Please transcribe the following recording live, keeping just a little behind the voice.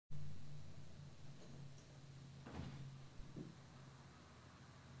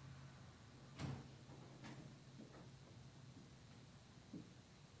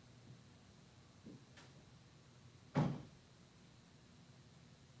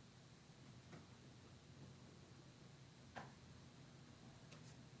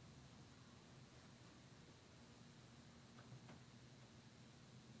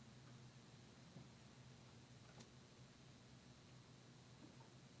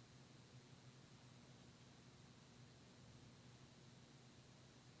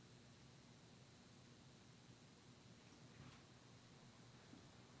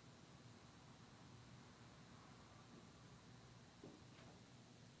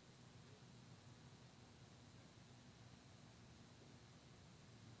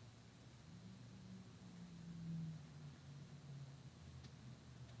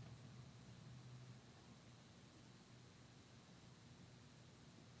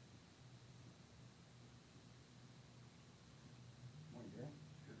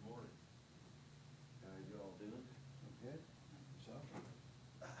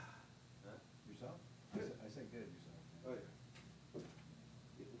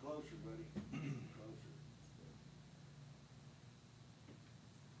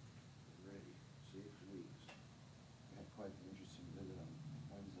quite the interesting visit on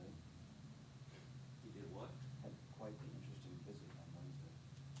Wednesday. You did what? Had quite the interesting visit on Wednesday.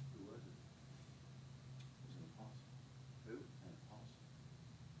 Who was it? It was an apostle. Who? An apostle.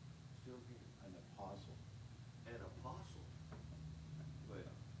 Still here. An apostle. An apostle? Well,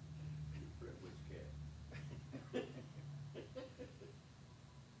 privileged cat.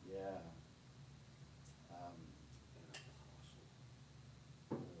 Yeah. An apostle.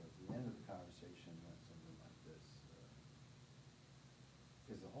 The end of the conversation went something like this.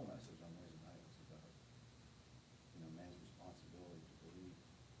 Because the whole message on Wednesday night was about, man's responsibility to believe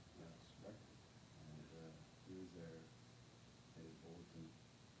God's record. And he was there, had his bulletin.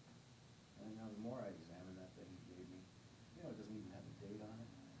 And the more I examined that thing he gave me, it doesn't even have a date on it.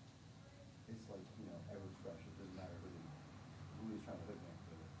 It's like, ever fresh. It doesn't matter who he's trying to hook me up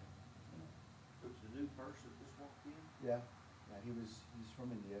with it. It was a new person that just walked in? Yeah. He's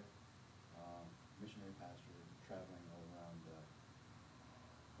from India, missionary pastor, traveling all around.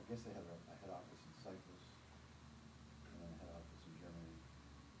 I guess they have a head office in Cyprus, and then a head office in Germany,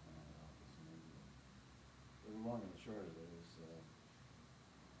 and a head office in India. But the long and the short of it is, let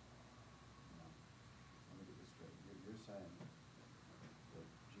me get this straight. You're saying that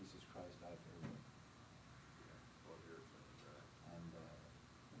Jesus Christ died for everybody. Yeah, what you're saying, right? And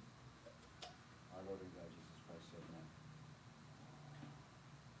our Lord and God, Jesus Christ, said no.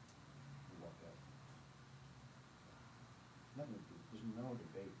 He walked out. There's no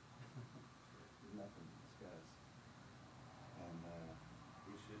debate. There's nothing to discuss. And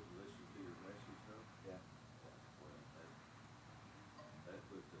He shouldn't listen to your message, though? yeah, Well, that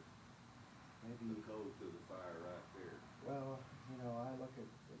put the maybe. coal to the fire right there. Well, I look at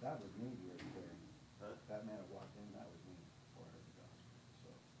that was me here today. Huh? That man that walked in, that was me before I heard the gospel. So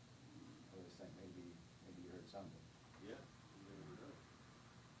I always think maybe you heard something. Yeah, you never know.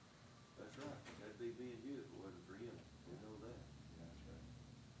 That's right. That'd be me and you if it wasn't for him. We know that. Yeah, that's right.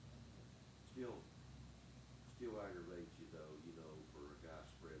 Still aggravates you though, for a guy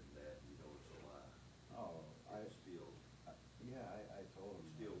spreading that, it's a lie. Oh, It's still, I told him.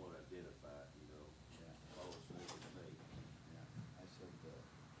 still want to identify it, Yeah. all it's making to me. Yeah, I said,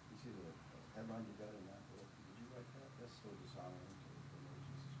 you see the headline you got in that book? Did you write that? That's so dishonoring to the Lord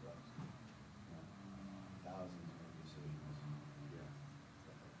Jesus Christ. Thousands make decisions. Yeah.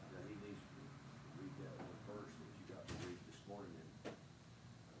 Stuff like that. Now, he needs to read that one verse that you got to read this morning in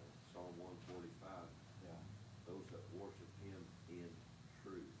Psalm 145. Yeah, Those that worship him in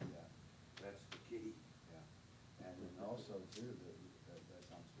truth. yeah, That's the key. yeah. And then also too, that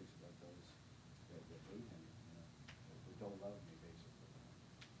Psalm speaks about those that hate him, that don't love me, basically.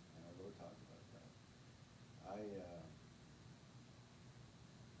 And our Lord talked about that.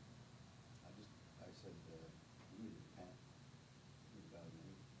 I said, you need to repent. You need to bow your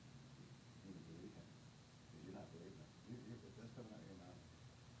knee. You need to believe him. Because you're not believing him. That's coming out of your mouth.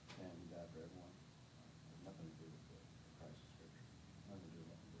 And he died for everyone. It has nothing to do with the Christ of Scripture. Nothing to do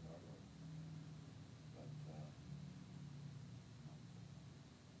with our Lord. But,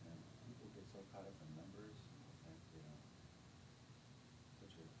 and people get so caught up in numbers and,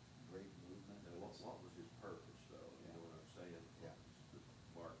 such a great movement. Now, what was his purpose, though? You Yeah. know what I'm saying? Yeah.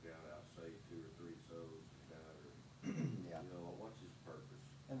 Marked out, I'll save 2 or 3 souls, God, or, Yeah. what's his purpose?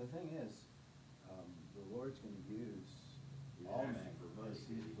 And the thing is, the Lord's going to use He all asked men you for money, as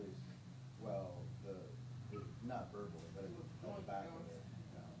he did he? pleases. Well, not verbally, but at the back of it.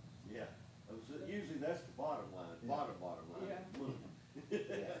 Yeah. Usually that's the bottom line, Yeah. bottom line. Yeah.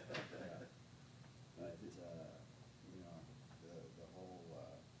 But, the whole,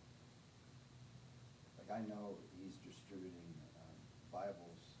 I know he's distributing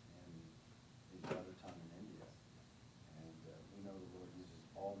Bibles in his mother tongue in India. And we know the Lord uses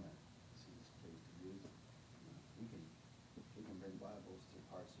all men as he's pleased to use them. He can bring Bibles to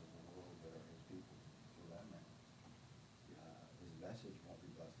parts of the world that are his people through that man. His message won't be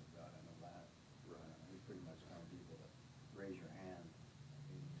blessed of God, I know that. Right. He's pretty much telling people to raise your hand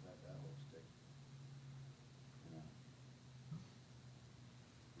and let that whole stick.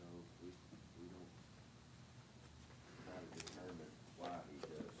 No, we don't try to determine why he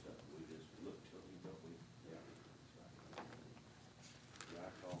does something. We just look to him, don't we? Yeah, that's right. Yeah,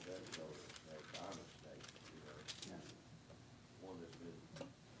 I call that honest state, Yeah. one that's been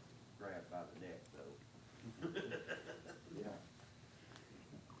grabbed by the neck, though. Yeah.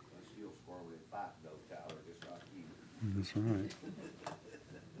 I still squirming and fighting, though, Tyler, just like you. That's right.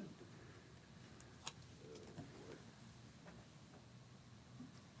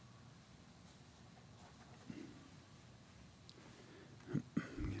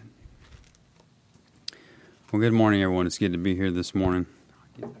 Well, good morning, everyone. It's good to be here this morning.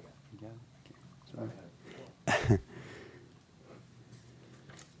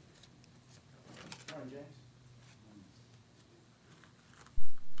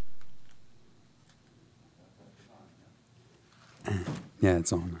 Yeah,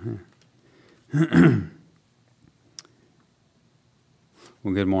 it's on.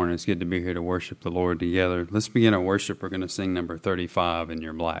 Well, good morning. It's good to be here to worship the Lord together. Let's begin our worship. We're going to sing number 35 in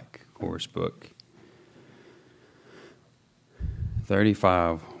your black chorus book.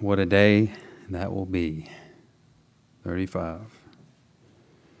 35. What a day that will be. 35.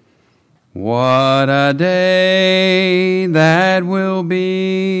 What a day that will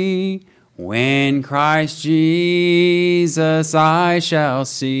be when Christ Jesus I shall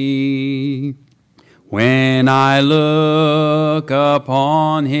see. When I look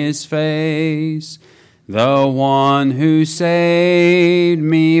upon his face, the one who saved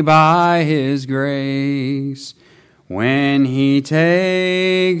me by his grace, when he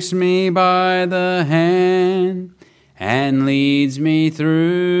takes me by the hand and leads me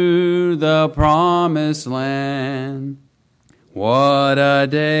through the promised land. What a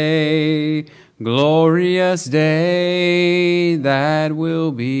day, glorious day that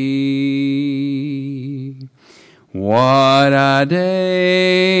will be. What a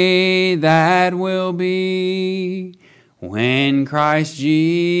day that will be when Christ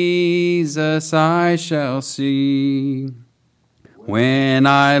Jesus I shall see. When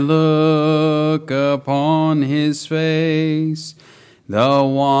I look upon his face, the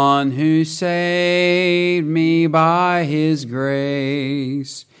one who saved me by his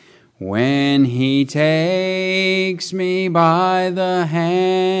grace, when he takes me by the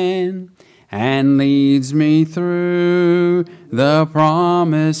hand and leads me through the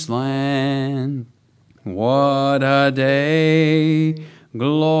promised land. What a day,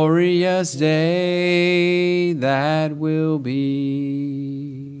 glorious day that will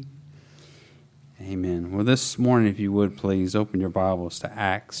be. Amen. Well, this morning, if you would please open your Bibles to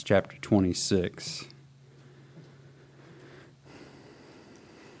Acts chapter 26.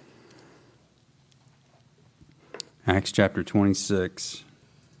 Acts chapter 26.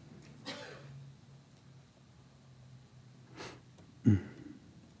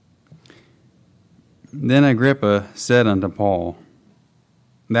 Then Agrippa said unto Paul,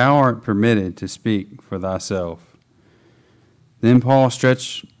 Thou art permitted to speak for thyself. Then Paul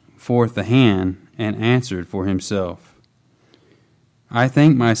stretched forth the hand and answered for himself, I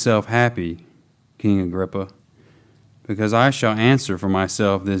think myself happy, King Agrippa, because I shall answer for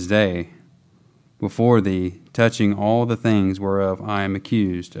myself this day before thee touching all the things whereof I am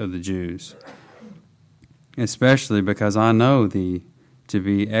accused of the Jews, especially because I know thee to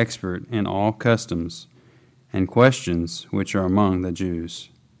be expert in all customs and questions which are among the Jews.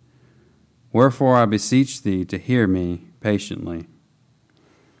 Wherefore I beseech thee to hear me patiently.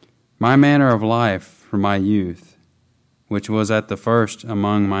 My manner of life from my youth, which was at the first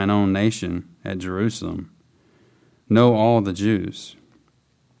among mine own nation at Jerusalem, know all the Jews,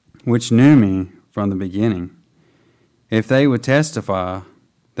 which knew me from the beginning, if they would testify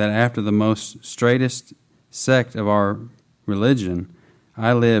that after the most straitest sect of our religion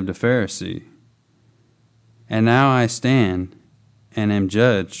I lived a Pharisee. And now I stand and am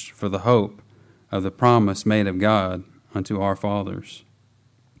judged for the hope of the promise made of God unto our fathers,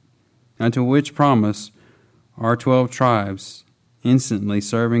 unto which promise our 12 tribes, instantly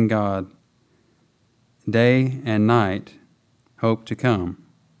serving God day and night, hope to come.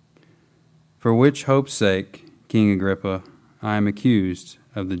 For which hope's sake, King Agrippa, I am accused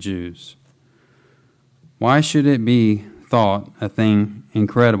of the Jews. Why should it be thought a thing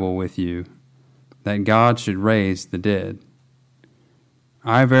incredible with you, that God should raise the dead?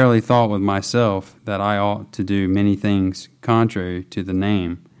 I verily thought with myself that I ought to do many things contrary to the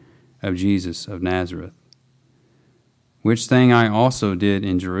name of Jesus of Nazareth, which thing I also did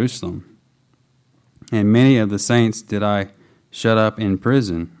in Jerusalem. And many of the saints did I shut up in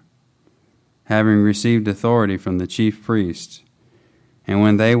prison, having received authority from the chief priests. And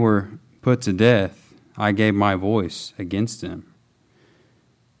when they were put to death, I gave my voice against them.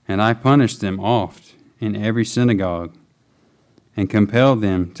 And I punished them oft in every synagogue, and compelled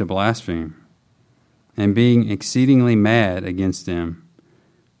them to blaspheme. And being exceedingly mad against them,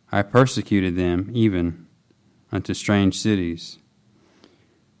 I persecuted them even unto strange cities.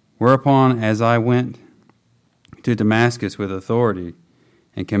 Whereupon, as I went to Damascus with authority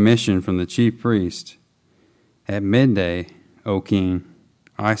and commission from the chief priest, at midday, O king,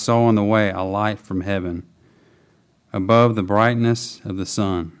 I saw on the way a light from heaven, above the brightness of the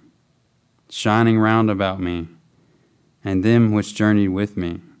sun, shining round about me, and them which journeyed with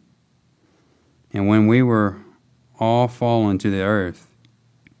me. And when we were all fallen to the earth,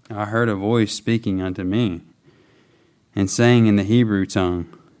 I heard a voice speaking unto me, and saying in the Hebrew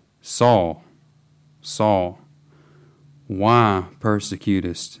tongue, Saul, Saul, why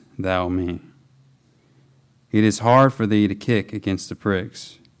persecutest thou me? It is hard for thee to kick against the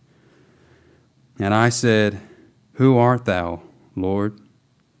pricks. And I said, Who art thou, Lord?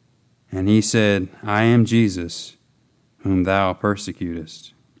 And he said, I am Jesus, whom thou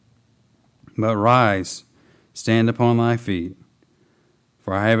persecutest. But rise, stand upon thy feet,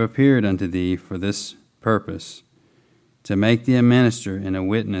 for I have appeared unto thee for this purpose, to make thee a minister and a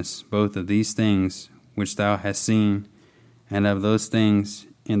witness both of these things which thou hast seen, and of those things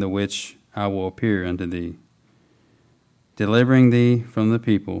in the which I will appear unto thee, delivering thee from the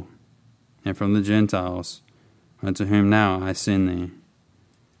people and from the Gentiles, unto whom now I send thee,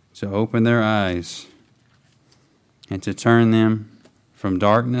 to open their eyes and to turn them from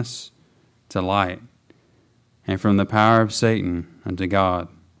darkness to light, and from the power of Satan unto God,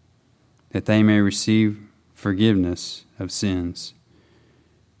 that they may receive forgiveness of sins,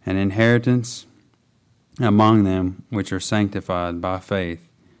 an inheritance among them which are sanctified by faith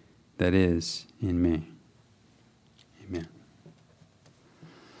that is in me. Amen.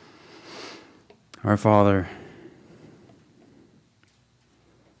 Our Father,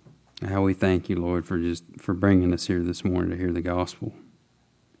 how we thank you, Lord, for bringing us here this morning to hear the gospel.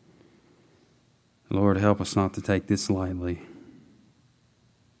 Lord, help us not to take this lightly.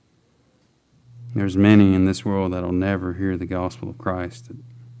 There's many in this world that will never hear the gospel of Christ.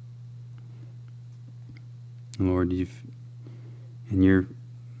 Lord, you've, in your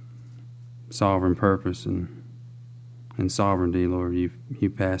sovereign purpose and sovereignty, Lord, you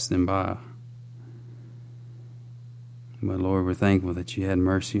passed them by. But Lord, we're thankful that you had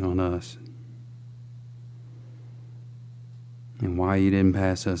mercy on us. And why you didn't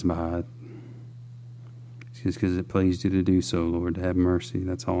pass us by, it's just because it pleased you to do so, Lord, to have mercy.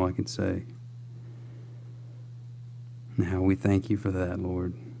 That's all I can say. And how we thank you for that,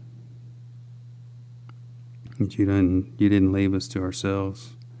 Lord. That you didn't leave us to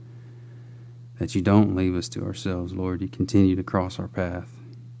ourselves. That you don't leave us to ourselves, Lord. You continue to cross our path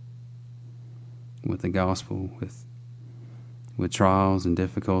with the gospel, with trials and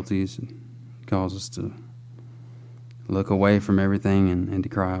difficulties, and cause us to look away from everything and to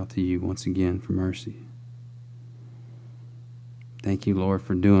cry out to you once again for mercy. Thank you, Lord,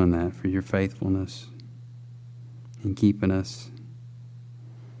 for doing that, for your faithfulness in keeping us.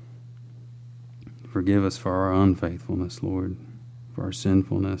 Forgive us for our unfaithfulness, Lord, for our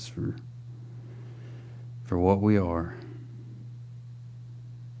sinfulness, for what we are.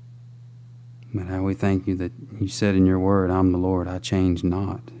 But how we thank you that you said in your word, I'm the Lord, I change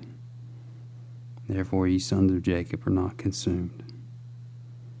not. Therefore, ye sons of Jacob are not consumed.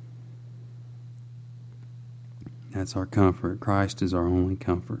 That's our comfort. Christ is our only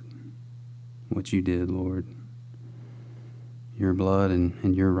comfort. What you did, Lord. Your blood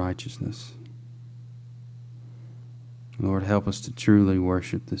and your righteousness. Lord, help us to truly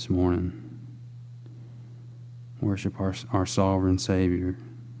worship this morning. Worship our sovereign Savior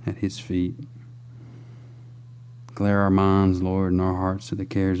at his feet. Clear our minds, Lord, and our hearts to the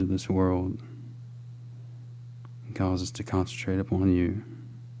cares of this world. And cause us to concentrate upon you.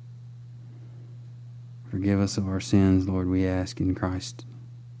 Forgive us of our sins, Lord, we ask in Christ's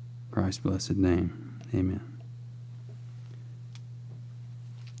blessed name. Amen.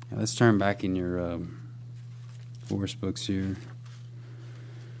 Now let's turn back in your force books here.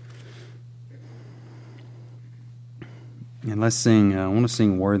 And let's sing, I want to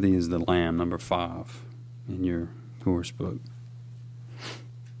sing Worthy is the Lamb, number 5 in your course book.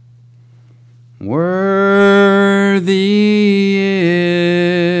 Worthy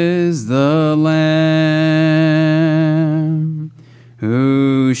is the Lamb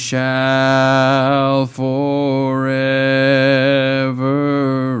who shall forever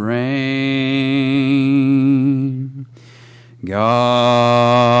reign.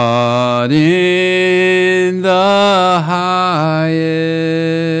 God in the highest,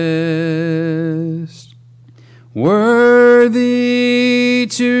 worthy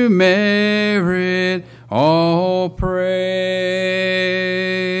to merit all praise.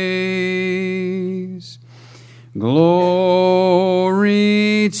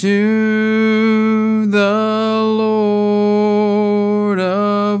 Glory to the Lord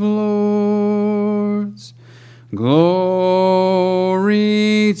of Lords.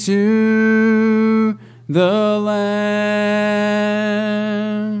 Glory to the Lamb.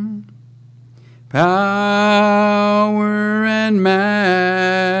 Power and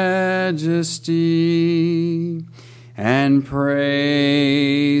majesty and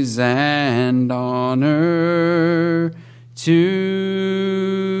praise and honor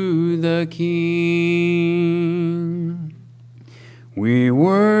to the King. We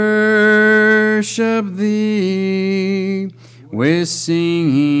worship thee with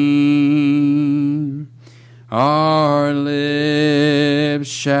singing. Our lips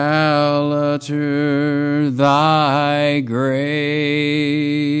shall utter thy grace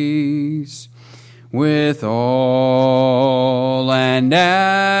with all and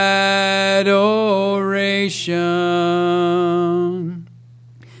adoration.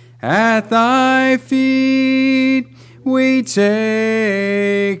 At thy feet we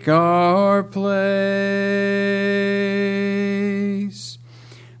take our place.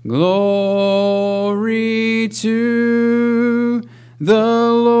 Glory to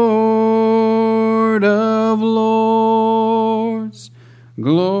the Lord of Lords.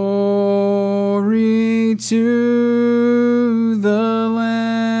 Glory to the Lamb.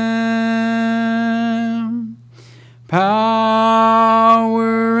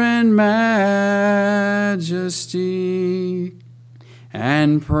 Power and majesty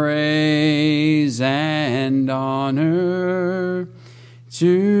and praise and honor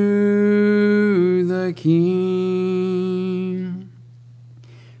to the King.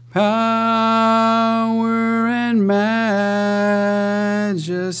 Power and majesty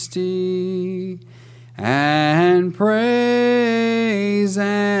and praise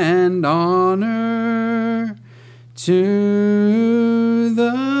and honor to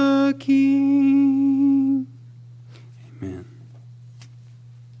the King. Amen.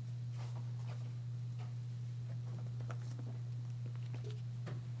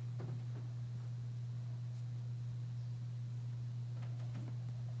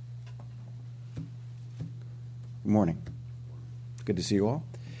 Good morning. Good to see you all.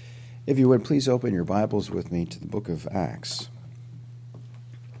 If you would, please open your Bibles with me to the book of Acts.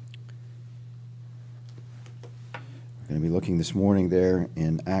 We're going to be looking this morning there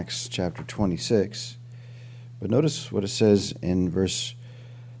in Acts chapter 26. But notice what it says in verse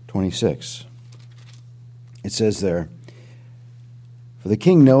 26. It says there, "For the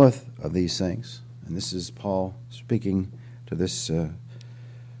king knoweth of these things." And this is Paul speaking to this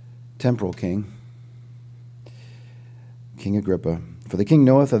temporal king, King Agrippa. "For the king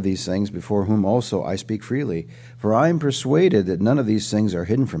knoweth of these things, before whom also I speak freely. For I am persuaded that none of these things are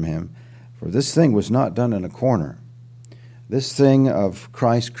hidden from him. For this thing was not done in a corner." This thing of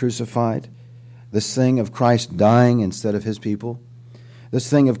Christ crucified, this thing of Christ dying instead of his people, this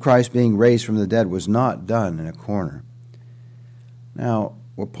thing of Christ being raised from the dead was not done in a corner. Now,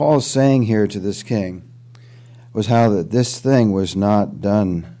 what Paul is saying here to this king was how that this thing was not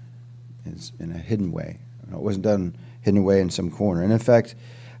done in a hidden way. It wasn't done hidden away in some corner. And in fact,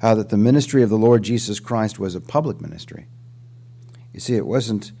 how that the ministry of the Lord Jesus Christ was a public ministry. You see, it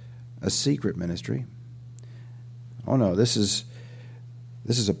wasn't a secret ministry. Oh no, this is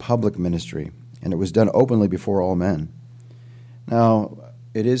a public ministry, and it was done openly before all men. Now,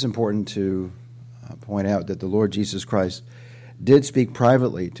 it is important to point out that the Lord Jesus Christ did speak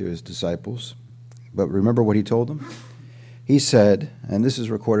privately to his disciples, but remember what he told them? He said, and this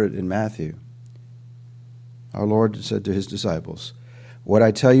is recorded in Matthew, our Lord said to his disciples, "What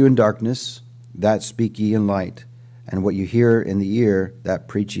I tell you in darkness, that speak ye in light, and what you hear in the ear, that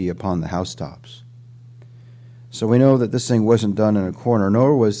preach ye upon the housetops." So we know that this thing wasn't done in a corner,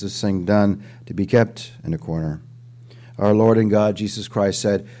 nor was this thing done to be kept in a corner. Our Lord and God, Jesus Christ,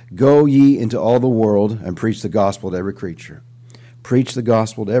 said, "Go ye into all the world and preach the gospel to every creature." Preach the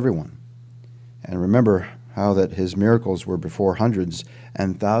gospel to everyone. And remember how that his miracles were before hundreds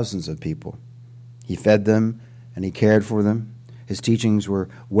and thousands of people. He fed them and he cared for them. His teachings were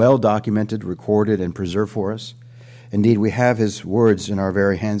well documented, recorded, and preserved for us. Indeed, we have his words in our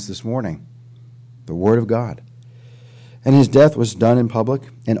very hands this morning, the Word of God. And his death was done in public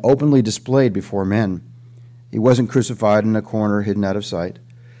and openly displayed before men. He wasn't crucified in a corner hidden out of sight,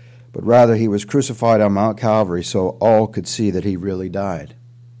 but rather he was crucified on Mount Calvary so all could see that he really died.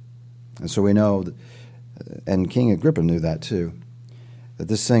 And so we know, and King Agrippa knew that too, that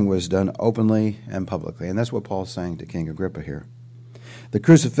this thing was done openly and publicly. And that's what Paul's saying to King Agrippa here. The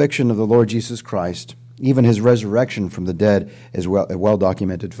crucifixion of the Lord Jesus Christ, even his resurrection from the dead, is a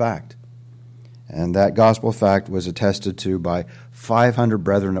well-documented fact. And that gospel fact was attested to by 500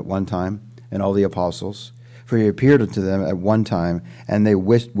 brethren at one time and all the apostles. For he appeared unto them at one time, and they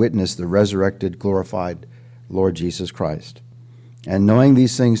witnessed the resurrected, glorified Lord Jesus Christ. And knowing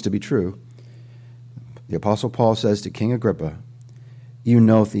these things to be true, the Apostle Paul says to King Agrippa, "You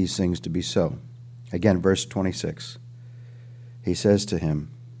know these things to be so." Again, verse 26. He says to him,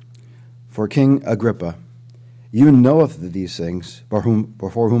 "For King Agrippa, you know of these things,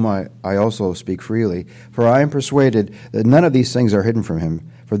 before whom I also speak freely. For I am persuaded that none of these things are hidden from him,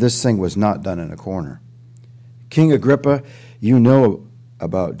 for this thing was not done in a corner." King Agrippa, you know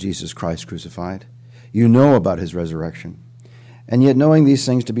about Jesus Christ crucified. You know about his resurrection. And yet knowing these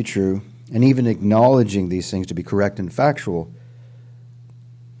things to be true, and even acknowledging these things to be correct and factual,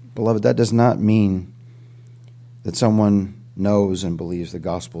 beloved, that does not mean that someone knows and believes the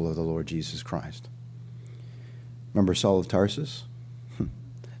gospel of the Lord Jesus Christ. Remember Saul of Tarsus?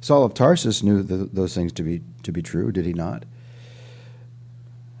 Saul of Tarsus knew those things to be true, did he not?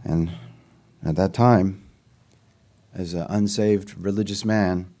 And at that time, as an unsaved religious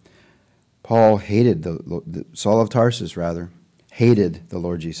man, Saul of Tarsus hated the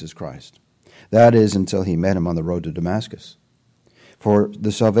Lord Jesus Christ. That is, until he met him on the road to Damascus. For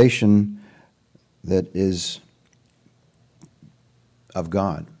the salvation that is of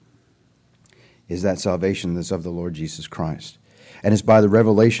God is that salvation that's of the Lord Jesus Christ. And it's by the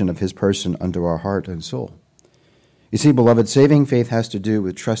revelation of his person unto our heart and soul. You see, beloved, saving faith has to do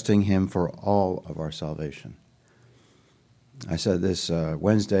with trusting him for all of our salvation. I said this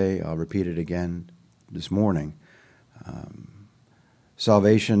Wednesday, I'll repeat it again this morning.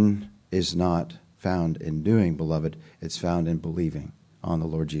 Salvation is not found in doing, beloved. It's found in believing on the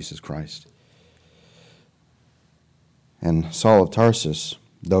Lord Jesus Christ. And Saul of Tarsus,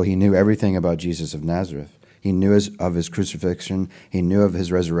 though he knew everything about Jesus of Nazareth, he knew of his crucifixion, he knew of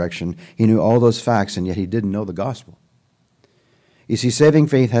his resurrection, he knew all those facts, and yet he didn't know the gospel. You see, saving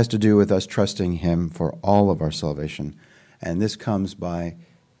faith has to do with us trusting him for all of our salvation. And this comes by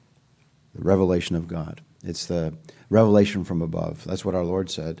the revelation of God. It's the revelation from above. That's what our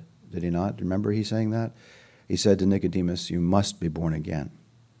Lord said, did he not? Remember he saying that? He said to Nicodemus, you must be born again.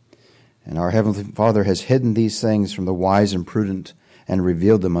 And our Heavenly Father has hidden these things from the wise and prudent and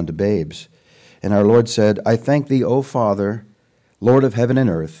revealed them unto babes. And our Lord said, I thank thee, O Father, Lord of heaven and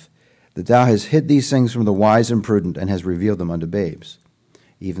earth, that thou hast hid these things from the wise and prudent and hast revealed them unto babes.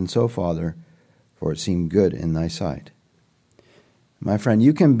 Even so, Father, for it seemed good in thy sight. My friend,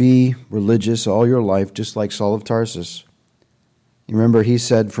 you can be religious all your life, just like Saul of Tarsus. You remember he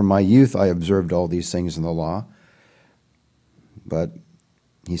said, from my youth I observed all these things in the law. But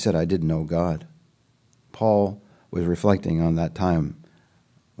he said, I didn't know God. Paul was reflecting on that time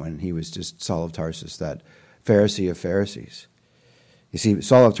when he was just Saul of Tarsus, that Pharisee of Pharisees. You see,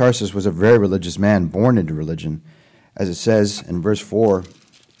 Saul of Tarsus was a very religious man, born into religion. As it says in verse 4,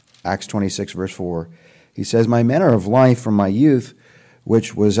 Acts 26, verse 4, he says, my manner of life from my youth,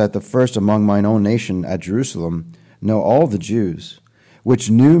 which was at the first among mine own nation at Jerusalem, know all the Jews, which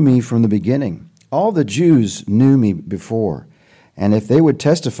knew me from the beginning. All the Jews knew me before. And if they would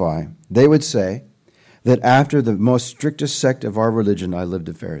testify, they would say that after the most strictest sect of our religion, I lived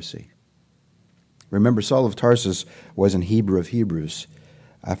a Pharisee. Remember, Saul of Tarsus was an Hebrew of Hebrews,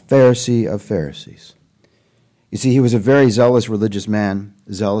 a Pharisee of Pharisees. You see, he was a very zealous religious man,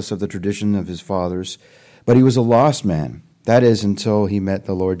 zealous of the tradition of his fathers, but he was a lost man. That is, until he met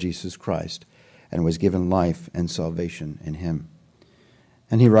the Lord Jesus Christ and was given life and salvation in him.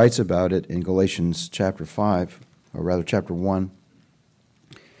 And he writes about it in Galatians chapter 5, or rather chapter 1.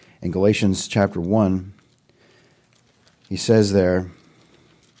 In Galatians chapter 1, he says there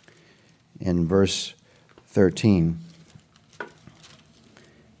in verse 13,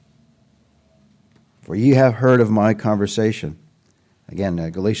 for ye have heard of my conversation. Again,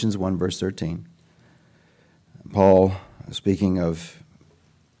 Galatians 1, verse 13. Paul, speaking of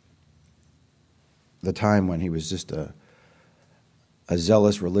the time when he was just a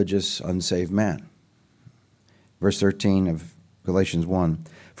zealous, religious, unsaved man. Verse 13 of Galatians 1.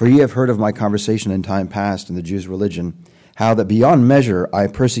 For ye have heard of my conversation in time past in the Jews' religion, how that beyond measure I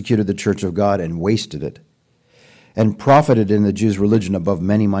persecuted the church of God and wasted it, and profited in the Jews' religion above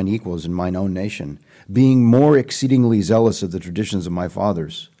many mine equals in mine own nation, being more exceedingly zealous of the traditions of my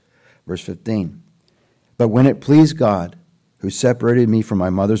fathers. Verse 15. But when it pleased God, who separated me from my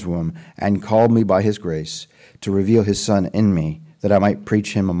mother's womb, and called me by his grace, to reveal his Son in me, that I might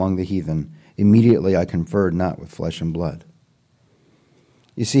preach him among the heathen, immediately I conferred not with flesh and blood.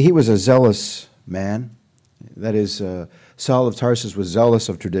 You see, he was a zealous man. That is, Saul of Tarsus was zealous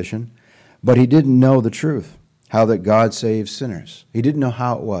of tradition, but he didn't know the truth, how that God saves sinners. He didn't know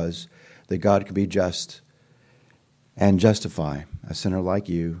how it was that God could be just and justify a sinner like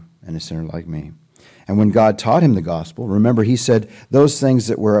you and a sinner like me. And when God taught him the gospel, remember he said, those things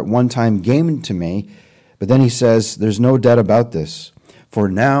that were at one time gained to me, but then he says, there's no doubt about this. For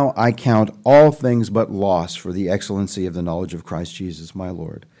now I count all things but loss for the excellency of the knowledge of Christ Jesus my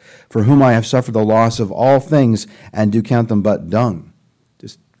Lord, for whom I have suffered the loss of all things, and do count them but dung,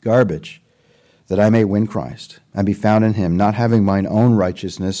 just garbage, that I may win Christ, and be found in him, not having mine own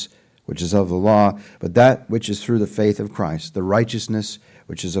righteousness, which is of the law, but that which is through the faith of Christ, the righteousness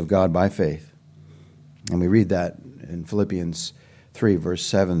which is of God by faith. And we read that in Philippians 3, verse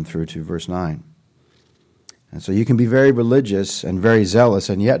 7 through to verse 9. And so you can be very religious and very zealous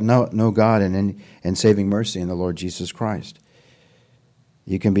and yet know God and saving mercy in the Lord Jesus Christ.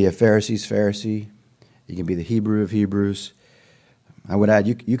 You can be a Pharisee's Pharisee. You can be the Hebrew of Hebrews. I would add,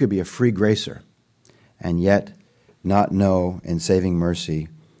 you could be a free gracer and yet not know in saving mercy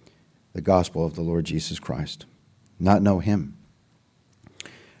the gospel of the Lord Jesus Christ. Not know Him.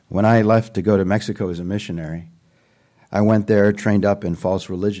 When I left to go to Mexico as a missionary, I went there trained up in false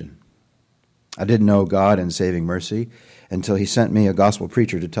religion. I didn't know God and saving mercy until He sent me a gospel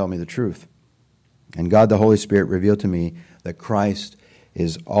preacher to tell me the truth. And God the Holy Spirit revealed to me that Christ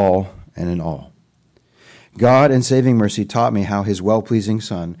is all and in all. God and saving mercy taught me how His well-pleasing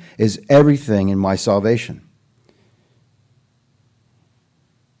Son is everything in my salvation.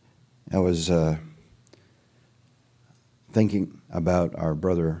 I was thinking about our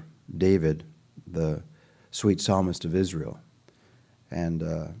brother David, the sweet psalmist of Israel.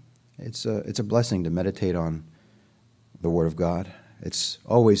 And it's a blessing to meditate on the Word of God. It's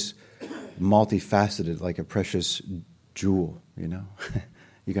always multifaceted, like a precious jewel, you know.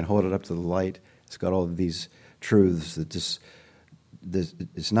 You can hold it up to the light. It's got all of these truths that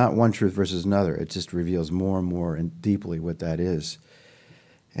it's not one truth versus another. It just reveals more and more and deeply what that is.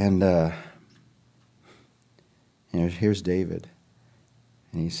 And here's David,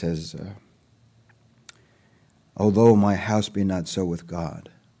 and he says, although my house be not so with God.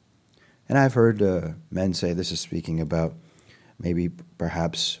 And I've heard men say this is speaking about, maybe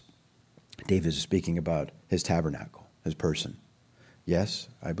perhaps David is speaking about his tabernacle, his person. Yes,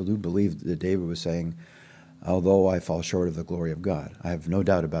 I do believe that David was saying, although I fall short of the glory of God. I have no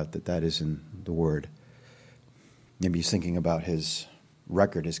doubt about that is in the Word. Maybe he's thinking about his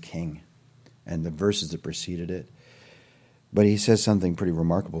record as king and the verses that preceded it. But he says something pretty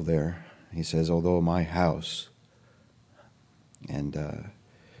remarkable there. He says, although my house, and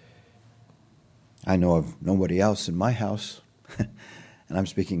I know of nobody else in my house, and I'm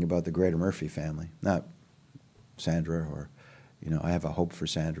speaking about the Greater Murphy family, not Sandra or, I have a hope for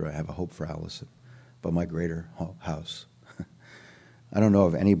Sandra, I have a hope for Allison, but my greater house. I don't know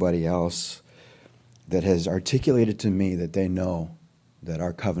of anybody else that has articulated to me that they know that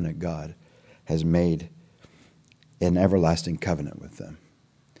our covenant God has made an everlasting covenant with them.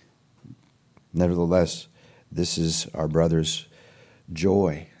 Nevertheless, this is our brother's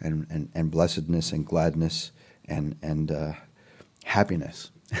joy and blessedness and gladness and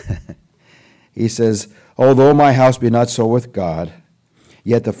happiness. He says, although my house be not so with God,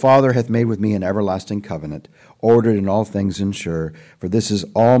 yet the Father hath made with me an everlasting covenant, ordered in all things and sure, for this is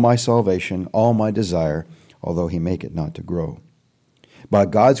all my salvation, all my desire, although He make it not to grow. By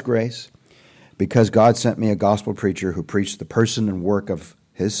God's grace, because God sent me a gospel preacher who preached the person and work of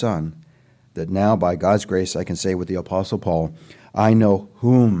His Son, that now by God's grace I can say with the Apostle Paul, I know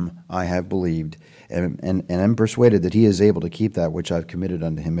whom I have believed, and am persuaded that He is able to keep that which I've committed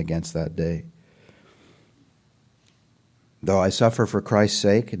unto Him against that day. Though I suffer for Christ's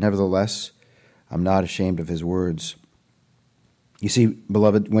sake, nevertheless, I'm not ashamed of His words. You see,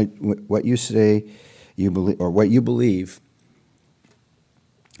 beloved, what you say you believe, or what you believe,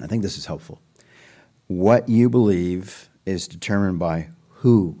 I think this is helpful. What you believe is determined by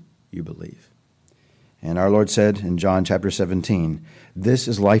who you believe. And our Lord said in John chapter 17, this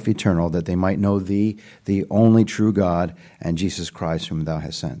is life eternal, that they might know Thee, the only true God, and Jesus Christ whom Thou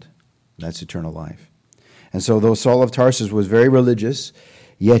hast sent. That's eternal life. And so though Saul of Tarsus was very religious,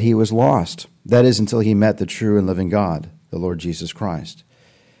 yet he was lost. That is, until he met the true and living God, the Lord Jesus Christ.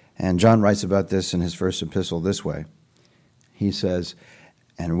 And John writes about this in his first epistle this way. He says,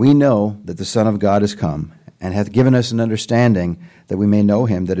 and we know that the Son of God is come, and hath given us an understanding that we may know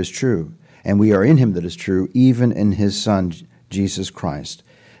Him that is true. And we are in Him that is true, even in His Son, Jesus Christ.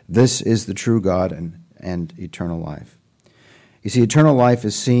 This is the true God and eternal life. You see, eternal life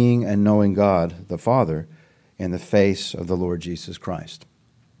is seeing and knowing God, the Father, in the face of the Lord Jesus Christ.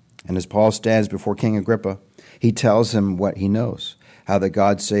 And as Paul stands before King Agrippa, he tells him what he knows, how that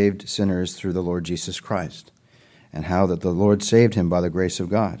God saved sinners through the Lord Jesus Christ, and how that the Lord saved him by the grace of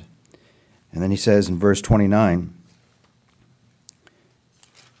God. And then he says in verse 29,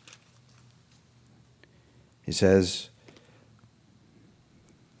 he says,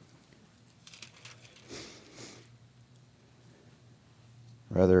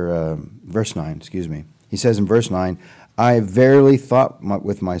 verse 9, He says in verse 9, I verily thought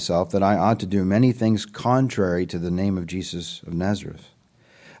with myself that I ought to do many things contrary to the name of Jesus of Nazareth.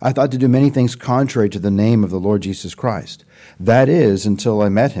 I thought to do many things contrary to the name of the Lord Jesus Christ. That is, until I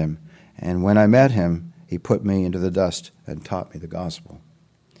met Him. And when I met Him, He put me into the dust and taught me the gospel.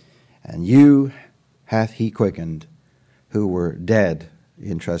 And you hath He quickened, who were dead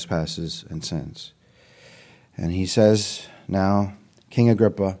in trespasses and sins. And he says now, King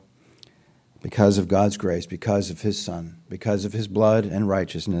Agrippa, because of God's grace, because of his Son, because of his blood and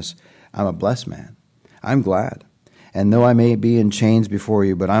righteousness, I'm a blessed man. I'm glad. And though I may be in chains before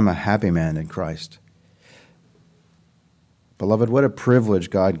you, but I'm a happy man in Christ. Beloved, what a privilege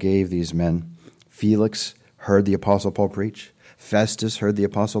God gave these men. Felix heard the Apostle Paul preach. Festus heard the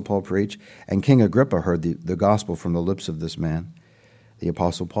Apostle Paul preach. And King Agrippa heard the gospel from the lips of this man, the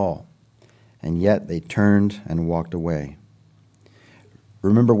Apostle Paul. And yet they turned and walked away.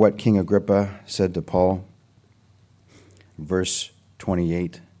 Remember what King Agrippa said to Paul? Verse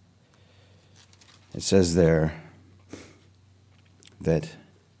 28. It says there that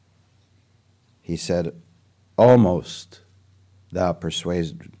he said, almost thou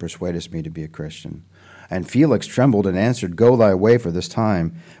persuadest me to be a Christian. And Felix trembled and answered, go thy way for this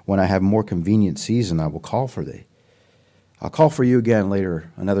time. When I have more convenient season, I will call for thee. I'll call for you again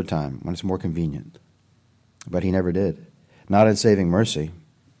later, another time, when it's more convenient. But he never did. Not in saving mercy,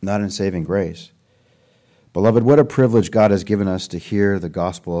 not in saving grace. Beloved, what a privilege God has given us to hear the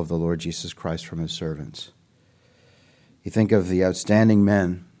gospel of the Lord Jesus Christ from his servants. You think of the outstanding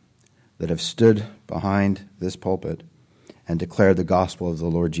men that have stood behind this pulpit and declared the gospel of the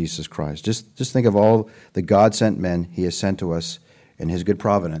Lord Jesus Christ. Just think of all the God-sent men he has sent to us in his good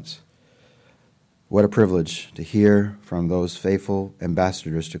providence. What a privilege to hear from those faithful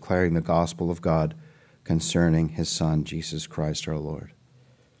ambassadors declaring the gospel of God concerning his Son, Jesus Christ our Lord.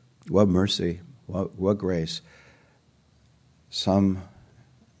 What mercy, what grace. Some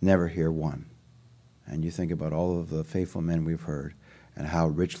never hear one. And you think about all of the faithful men we've heard and how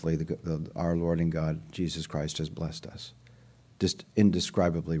richly our Lord and God, Jesus Christ, has blessed us. Just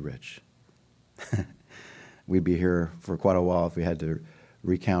indescribably rich. We'd be here for quite a while if we had to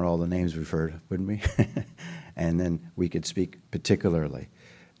recount all the names we've heard, wouldn't we? And then we could speak particularly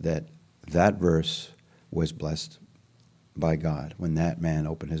that verse was blessed by God when that man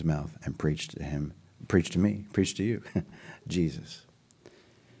opened his mouth and preached to me, preached to you, Jesus.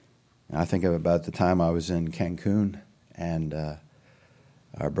 And I think about the time I was in Cancun, and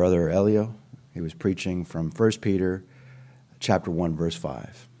our brother Elio, he was preaching from 1 Peter chapter 1, verse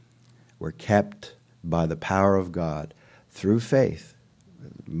 5. We're kept by the power of God through faith.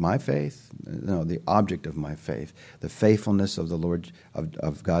 My faith? No, the object of my faith. The faithfulness of the Lord,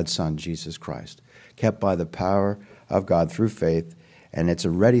 of God's Son, Jesus Christ. Kept by the power of God through faith, and it's a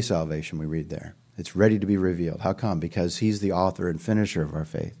ready salvation we read there. It's ready to be revealed. How come? Because he's the author and finisher of our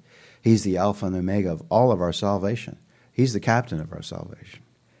faith. He's the Alpha and Omega of all of our salvation. He's the captain of our salvation.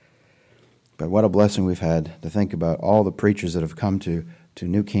 But what a blessing we've had to think about all the preachers that have come to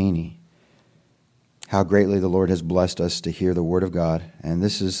New Caney. How greatly the Lord has blessed us to hear the word of God. And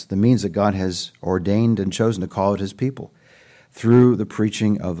this is the means that God has ordained and chosen to call out his people through the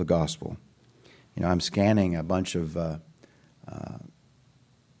preaching of the gospel. You know, I'm scanning a bunch of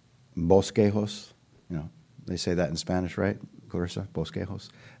bosquejos. You know, they say that in Spanish, right, Clarissa? Bosquejos.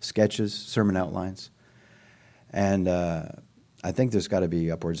 Sketches, sermon outlines. And I think there's got to be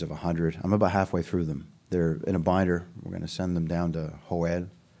upwards of 100. I'm about halfway through them. They're in a binder. We're going to send them down to Joel.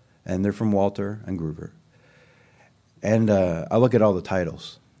 And they're from Walter and Gruber. And I look at all the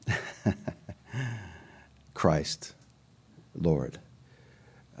titles. Christ, Lord.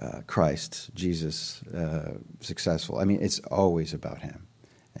 Christ, Jesus, successful. I mean, it's always about him.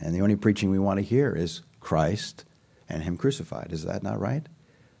 And the only preaching we want to hear is Christ and him crucified. Is that not right?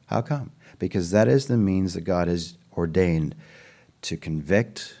 How come? Because that is the means that God has ordained to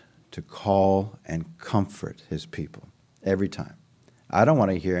convict, to call, and comfort his people every time. I don't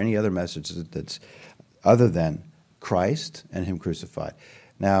want to hear any other message that's other than Christ and him crucified.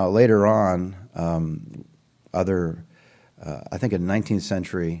 Now, later on, I think a 19th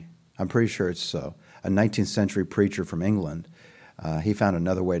century, I'm pretty sure it's so, a 19th century preacher from England, he found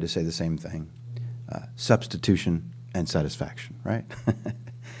another way to say the same thing. Substitution and satisfaction, right?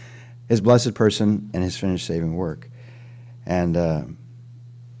 His blessed person and his finished saving work. And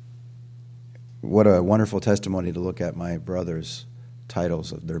what a wonderful testimony to look at my brothers'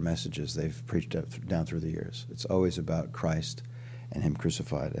 titles of their messages they've preached down through the years. It's always about Christ and him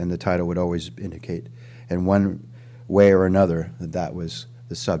crucified. And the title would always indicate in one way or another that was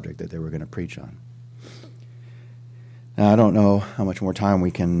the subject that they were going to preach on. Now, I don't know how much more time we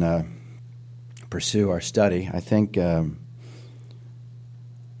can pursue our study. I think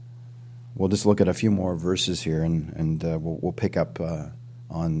we'll just look at a few more verses here, and we'll pick up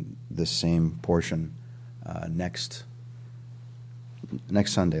on this same portion next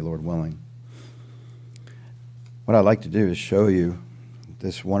Sunday, Lord willing. What I'd like to do is show you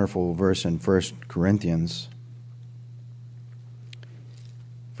this wonderful verse in 1 Corinthians.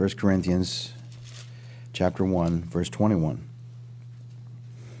 1 Corinthians chapter 1, verse 21.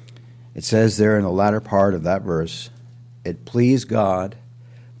 It says there in the latter part of that verse, "It pleased God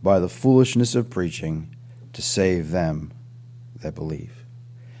by the foolishness of preaching to save them that believe."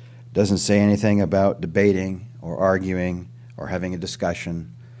 It doesn't say anything about debating or arguing or having a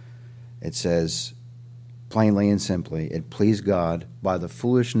discussion. It says plainly and simply, it pleased God by the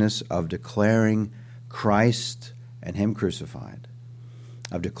foolishness of declaring Christ and Him crucified,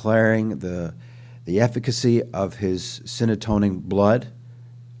 of declaring the efficacy of His sin-atoning blood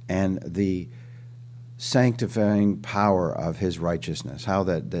and the sanctifying power of His righteousness, how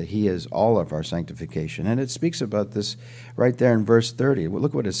that He is all of our sanctification. And it speaks about this right there in verse 30.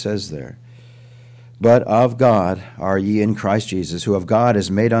 Look what it says there. "But of God are ye in Christ Jesus, who of God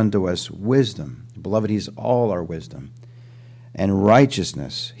is made unto us wisdom." Beloved, He's all our wisdom. "And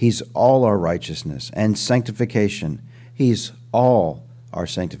righteousness." He's all our righteousness. "And sanctification." He's all our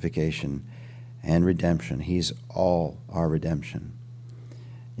sanctification. "And redemption." He's all our redemption.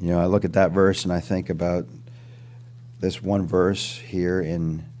 You know, I look at that verse and I think about this one verse here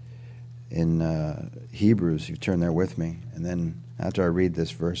in Hebrews. You turn there with me. And then after I read this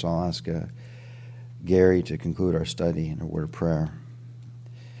verse, I'll ask Gary to conclude our study in a word of prayer.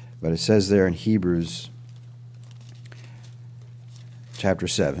 But it says there in Hebrews chapter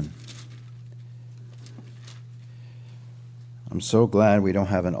 7. I'm so glad we don't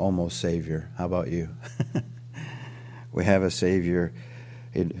have an almost Savior. How about you? We have a Savior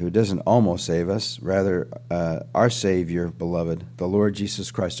who doesn't almost save us. Rather, our Savior, beloved, the Lord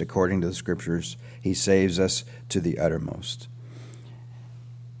Jesus Christ, according to the Scriptures, He saves us to the uttermost.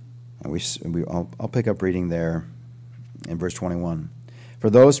 And I'll pick up reading there in verse 21. "For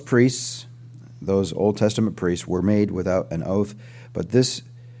those priests, those Old Testament priests, were made without an oath, but this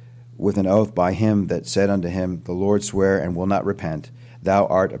with an oath by Him that said unto him, The Lord sware and will not repent, Thou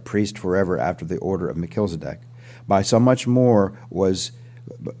art a priest forever after the order of Melchizedek. By so much was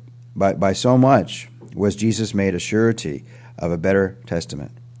Jesus made a surety of a better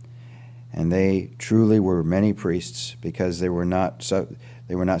testament. And they truly were many priests, because they were not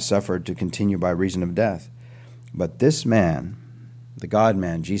suffered to continue by reason of death. But this man, the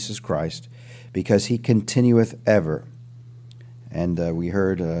God-man, Jesus Christ, because He continueth ever." And we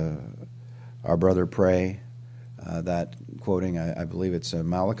heard our brother pray that, quoting, I believe it's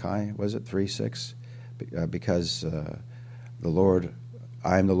Malachi, was it 3:6? Because the Lord,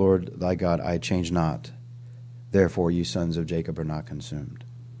 I am the Lord thy God, I change not. Therefore you sons of Jacob are not consumed.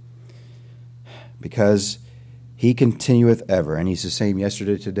 Because He continueth ever, and He's the same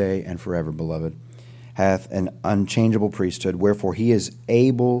yesterday, today, and forever, beloved, hath an unchangeable priesthood, wherefore He is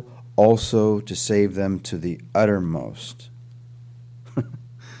able also to save them to the uttermost.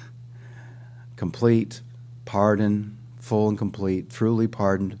 Complete pardon, full and complete, truly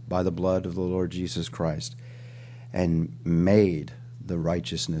pardoned by the blood of the Lord Jesus Christ, and made the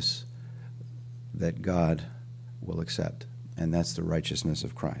righteousness that God will accept, and that's the righteousness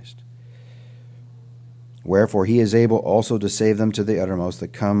of Christ. Wherefore He is able also to save them to the uttermost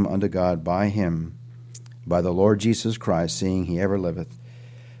that come unto God by Him, by the Lord Jesus Christ, seeing He ever liveth,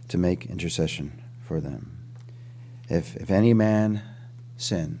 to make intercession for them. If any man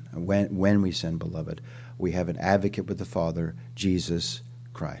sin, when we sin, beloved, we have an advocate with the Father, Jesus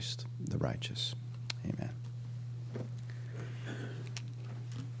Christ, the righteous. Amen.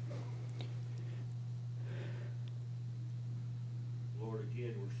 Lord,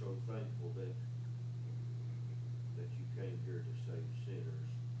 again, we're so thankful that you came here to save sinners.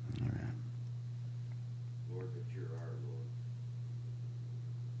 Amen. Lord, that you're our Lord.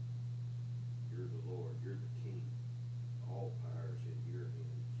 You're the Lord. You're the King. All power's in your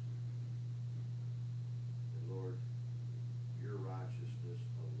hands. And Lord, your righteousness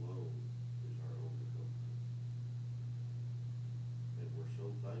alone is our only hope. And we're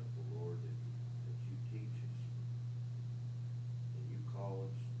so thankful, Lord, that you teach us and you call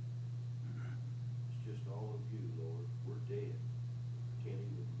us. It's just all of you, Lord. We're dead. Can't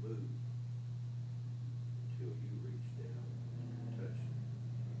even move until you reach down and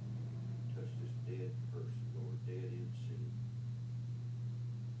touch this dead person, Lord, dead in sin.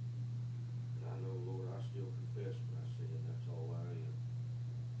 And I know, Lord, I still confess my sin. That's all I am.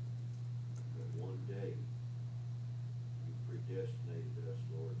 But one day, you predestinated us,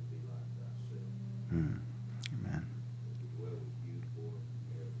 Lord, to be like thyself. Amen. And to dwell with you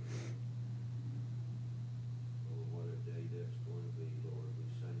forever. Oh, what a day that's going to be, Lord. We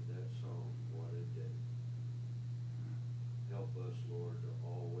sang that song, what a day. Help us, Lord, to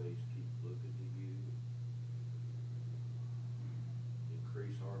always keep looking to you.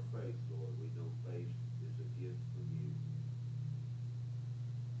 Increase our faith, Lord. We know faith is a gift from you.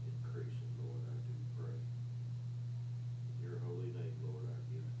 Increase it, Lord, I do pray.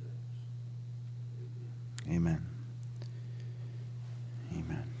 Amen.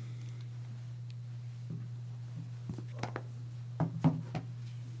 Amen.